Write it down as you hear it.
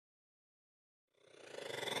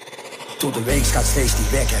Door de week gaat steeds die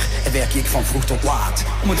wekker en werk ik van vroeg tot laat.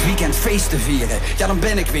 Om het weekend feest te vieren, ja dan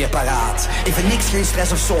ben ik weer paraat. Even niks, geen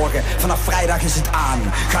stress of zorgen, vanaf vrijdag is het aan.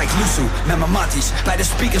 Ga ik loesoe met mijn matties, bij de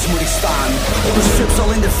speakers moet ik staan. Op een subs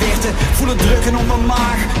al in de verte, voel het drukken om mijn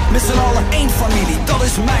maag. Met z'n allen één familie, dat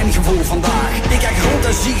is mijn gevoel vandaag. Ik kijk rond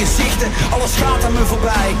en zie gezichten, alles gaat aan me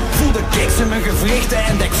voorbij. Voel de kicks in mijn gewrichten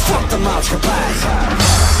en denk fuck de maatschappij.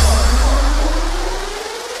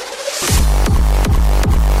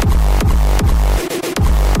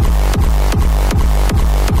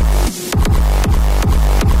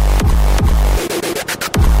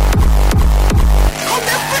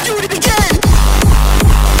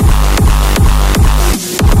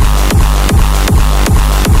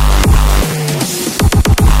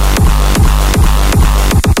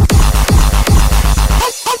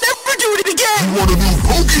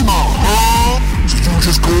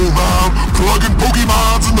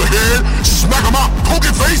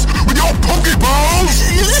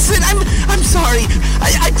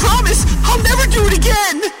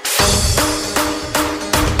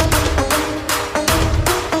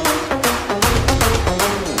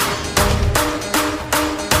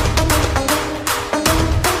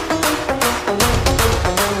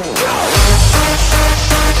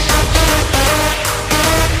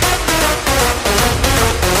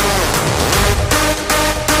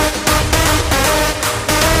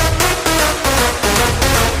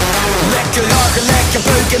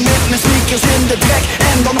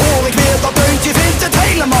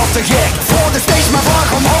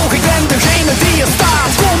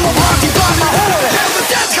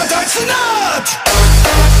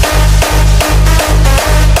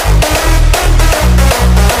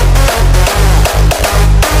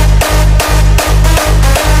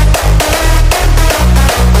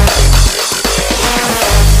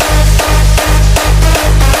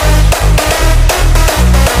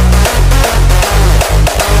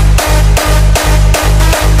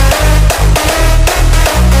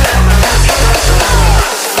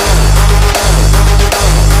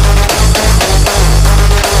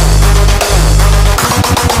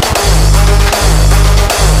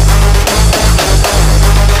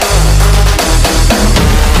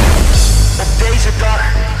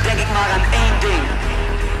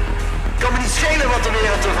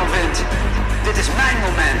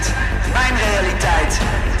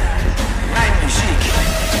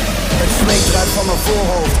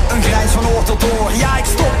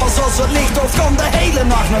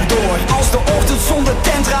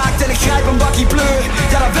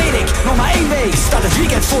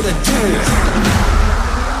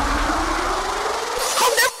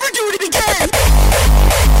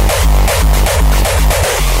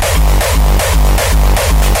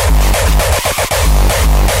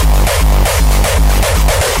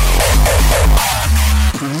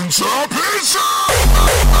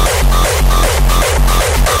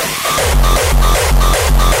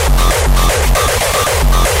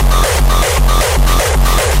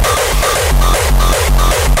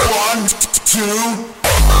 Two